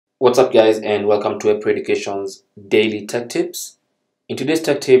What's up guys, and welcome to April Education's daily tech tips. In today's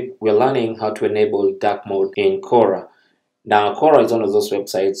tech tip, we're learning how to enable dark mode in Quora. Now Quora is one of those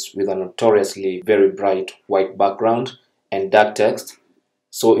websites with a notoriously very bright white background and dark text.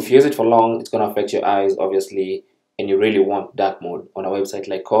 So if you use it for long, it's going to affect your eyes obviously, and you really want dark mode on a website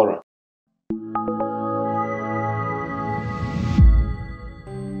like Quora.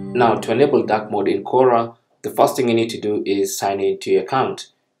 Now to enable dark mode in Quora, the first thing you need to do is sign in to your account.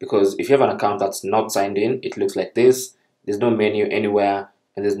 Because if you have an account that's not signed in, it looks like this. There's no menu anywhere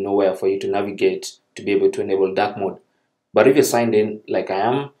and there's nowhere for you to navigate to be able to enable dark mode. But if you're signed in like I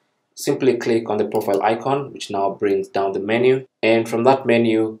am, simply click on the profile icon, which now brings down the menu. And from that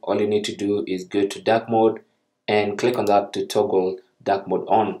menu, all you need to do is go to dark mode and click on that to toggle dark mode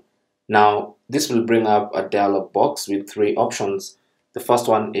on. Now, this will bring up a dialog box with three options. The first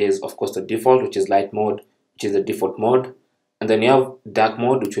one is, of course, the default, which is light mode, which is the default mode. And then you have dark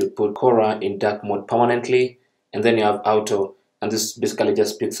mode, which will put Quora in dark mode permanently. And then you have auto, and this basically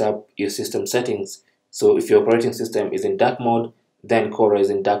just picks up your system settings. So if your operating system is in dark mode, then Quora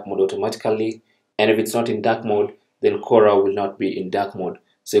is in dark mode automatically. And if it's not in dark mode, then Quora will not be in dark mode.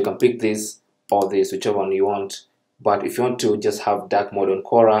 So you can pick this or this, whichever one you want. But if you want to just have dark mode on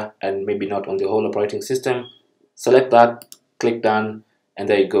Quora and maybe not on the whole operating system, select that, click done, and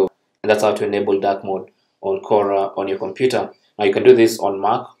there you go. And that's how to enable dark mode on Quora on your computer. Now you can do this on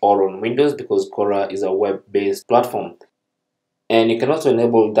Mac or on Windows because Quora is a web-based platform. And you can also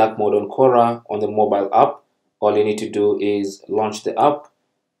enable dark mode on Quora on the mobile app. All you need to do is launch the app,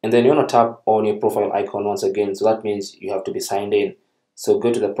 and then you want to tap on your profile icon once again. So that means you have to be signed in. So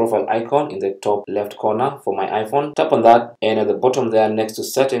go to the profile icon in the top left corner for my iPhone, tap on that, and at the bottom there next to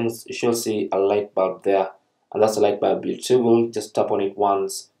settings, you should see a light bulb there. And that's the light bulb you toggle. Just tap on it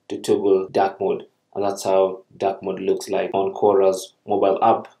once to toggle dark mode. And that's how dark mode looks like on Quora's mobile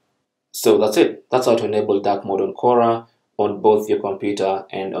app. So that's it. That's how to enable dark mode on Quora on both your computer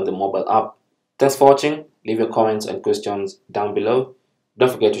and on the mobile app. Thanks for watching. Leave your comments and questions down below.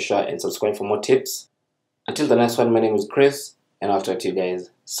 Don't forget to share and subscribe for more tips. Until the next one, my name is Chris, and I'll talk to you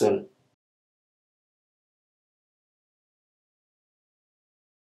guys soon.